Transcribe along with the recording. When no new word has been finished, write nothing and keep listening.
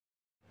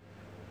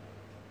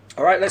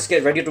Alright, let's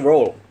get ready to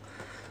roll.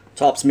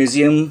 Topps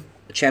Museum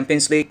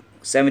Champions League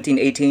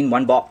 17-18,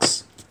 one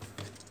box.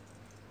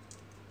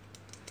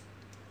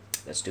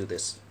 Let's do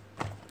this.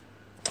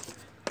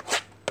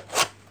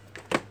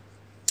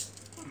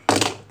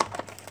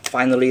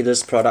 Finally,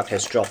 this product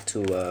has dropped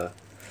to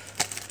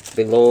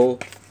below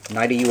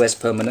 90 US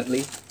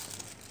permanently.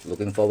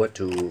 Looking forward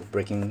to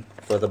breaking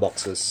further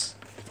boxes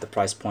if the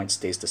price point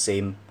stays the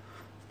same,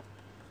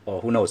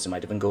 or who knows, it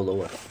might even go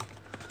lower.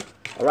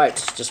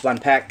 Alright, just one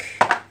pack.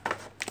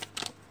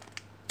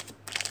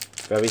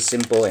 Very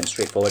simple and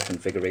straightforward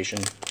configuration.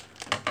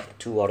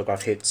 2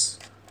 autograph hits,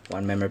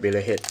 1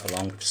 memorabilia hit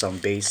along with some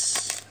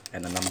base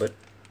and a numbered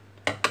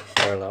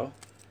parallel.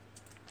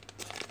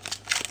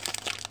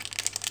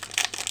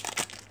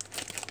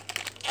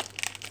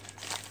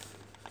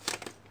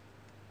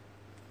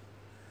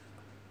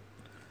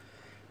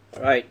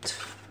 Alright,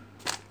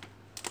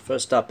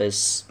 first up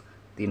is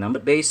the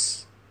numbered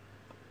base,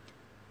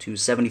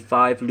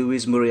 275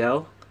 Luis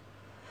Muriel,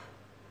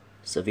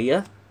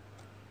 Sevilla.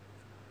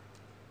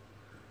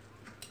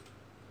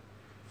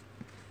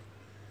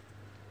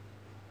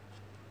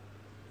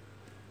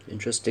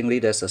 Interestingly,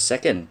 there's a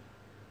second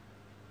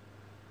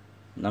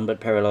numbered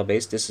parallel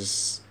base. This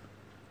is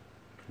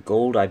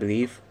gold, I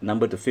believe,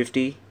 numbered to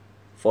 50,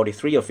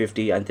 43 or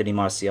 50, Anthony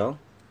Martial.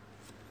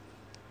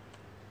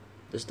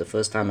 This is the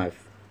first time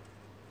I've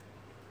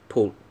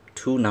pulled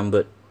two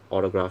numbered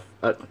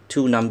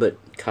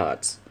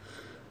cards,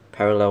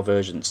 parallel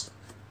versions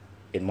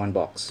in one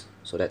box,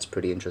 so that's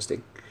pretty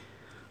interesting.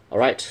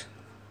 Alright,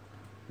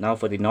 now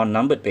for the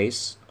non-numbered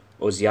base,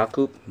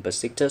 Oziaku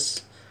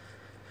Besiktas,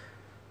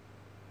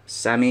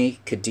 Sami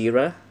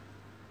Khedira,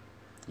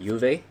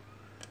 Juve,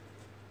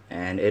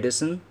 and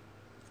Edison,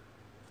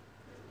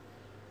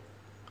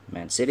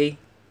 Man City.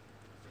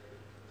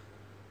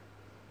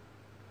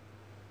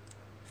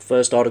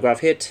 First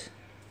autograph hit,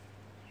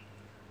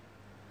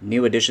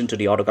 new addition to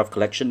the autograph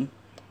collection,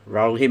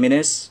 Raul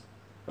Jimenez,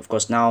 of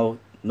course now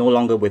no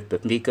longer with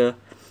Benfica.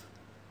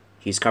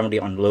 He's currently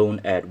on loan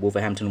at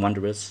Wolverhampton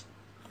Wanderers.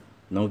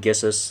 No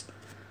guesses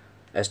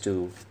as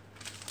to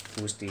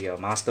who's the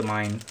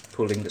mastermind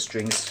pulling the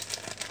strings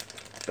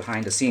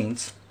behind the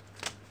scenes.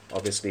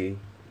 Obviously,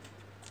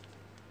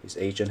 his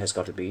agent has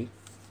got to be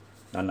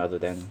none other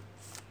than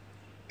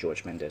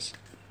George Mendes.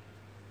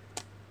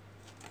 I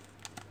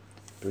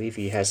believe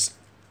he has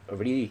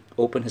already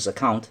opened his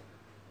account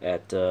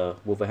at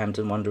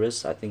Wolverhampton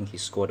Wanderers. I think he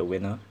scored a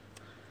winner.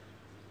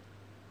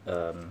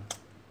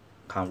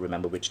 Can't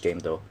remember which game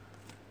though.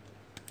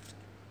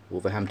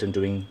 Wolverhampton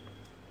doing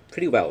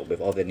pretty well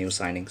with all their new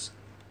signings.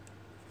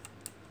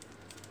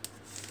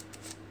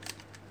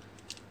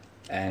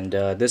 And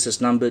this is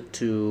numbered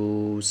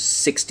to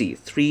 60,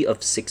 3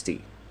 of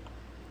 60.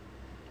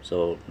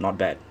 So not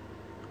bad.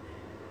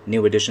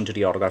 New addition to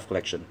the autograph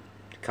collection.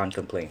 Can't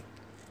complain.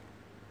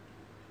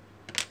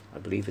 I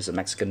believe he's a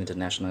Mexican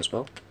international as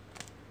well.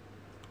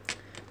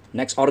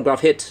 Next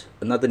autograph hit,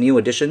 another new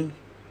addition.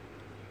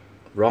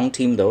 Wrong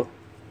team though.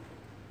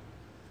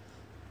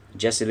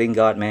 Jesse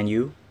Lingard, Man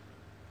U.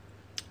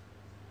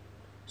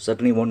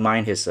 Certainly won't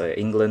mind his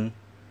England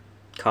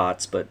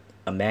cards, but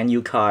a Man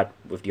U card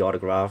with the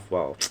autograph,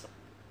 well,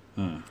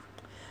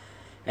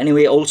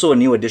 Anyway, also a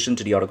new addition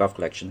to the autograph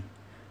collection.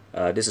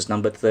 This is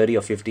numbered 30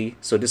 or 50,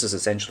 so this is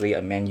essentially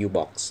a Man U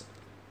box.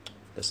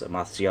 There's a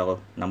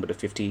Martial numbered to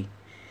 50,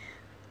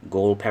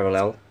 gold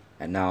parallel,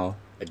 and now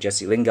a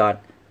Jesse Lingard,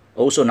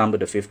 also numbered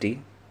to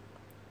 50,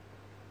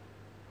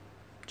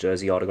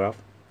 jersey autograph.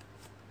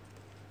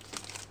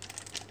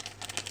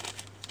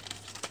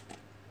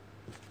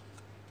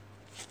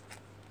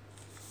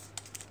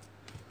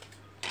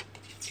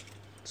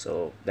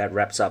 So that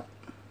wraps up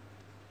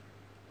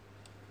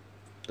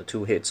the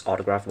 2 hits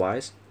autograph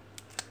wise.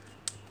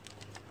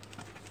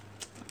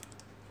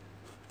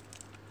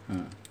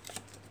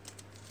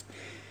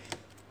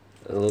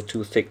 A little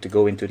too thick to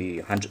go into the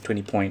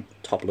 120 point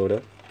top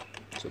loader,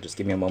 so just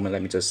give me a moment.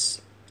 Let me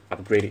just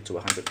upgrade it to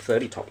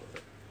 130 top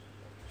loader.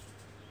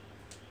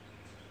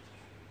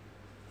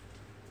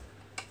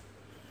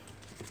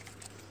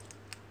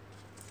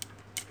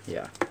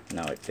 Yeah,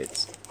 now it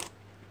fits.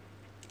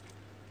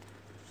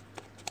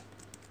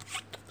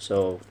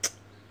 So,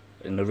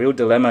 in the real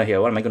dilemma here,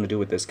 what am I going to do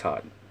with this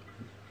card?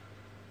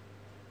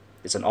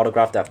 It's an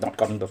autograph that I've not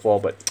gotten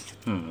before, but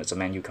it's a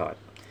Man U card.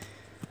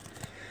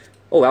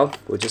 Oh well,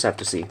 we'll just have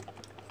to see.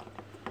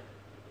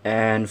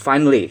 And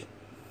finally,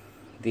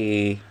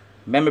 the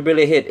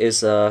memorabilia hit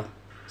is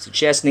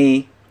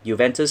Szczesny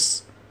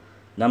Juventus,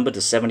 numbered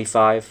to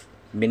 75,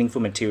 meaningful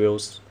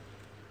materials.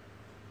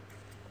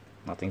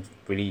 Nothing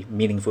really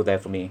meaningful there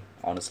for me,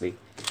 honestly.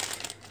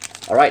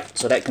 Alright,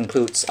 so that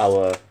concludes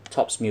our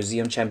Topps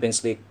Museum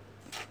Champions League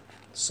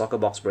soccer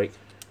box break.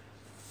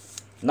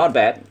 Not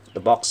bad. The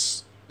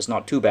box is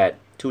not too bad.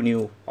 2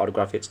 new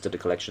autograph hits to the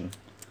collection,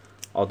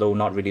 although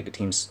not really the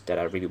teams that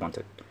I really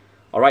wanted.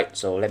 Alright,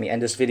 so let me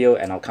end this video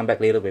and I'll come back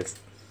later with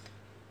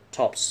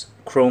Topps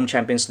Chrome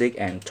Champions League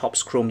and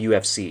Topps Chrome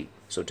UFC.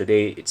 So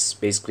today it's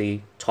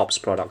basically Topps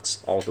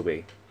products all the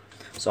way.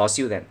 So I'll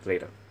see you then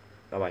later.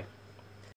 Bye bye.